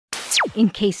in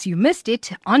case you missed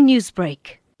it on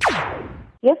Newsbreak.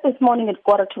 Yes, this morning at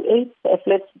 7:45, a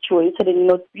flat situated in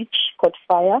North Beach caught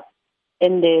fire,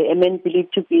 and a man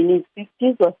believed to be in his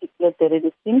 50s was declared dead at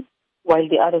the scene, while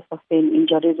the other sustained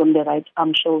injuries on the right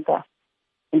arm shoulder.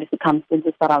 And the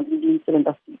circumstances surrounding the incident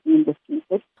are still being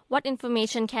investigated. What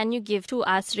information can you give to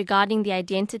us regarding the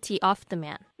identity of the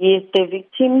man? Yes, the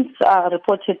victims are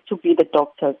reported to be the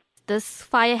doctors. This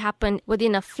fire happened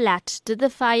within a flat. Did the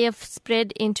fire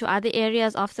spread into other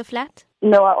areas of the flat?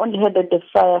 No, I only heard that the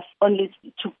fire only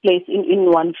took place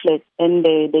in one flat, and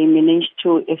they managed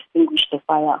to extinguish the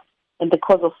fire. And the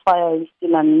cause of fire is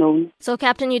still unknown. So,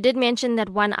 Captain, you did mention that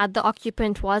one other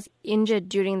occupant was injured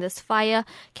during this fire.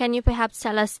 Can you perhaps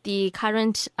tell us the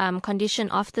current condition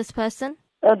of this person?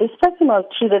 This person was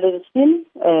treated at the scene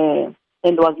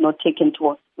and was not taken to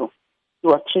hospital. He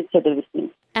was treated at the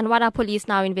scene. And what are police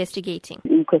now investigating?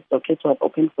 Inquest case was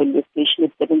open for investigation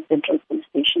at Durban Central Police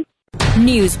Station.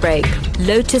 Newsbreak,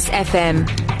 Lotus FM,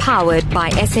 powered by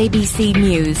SABC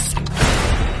News.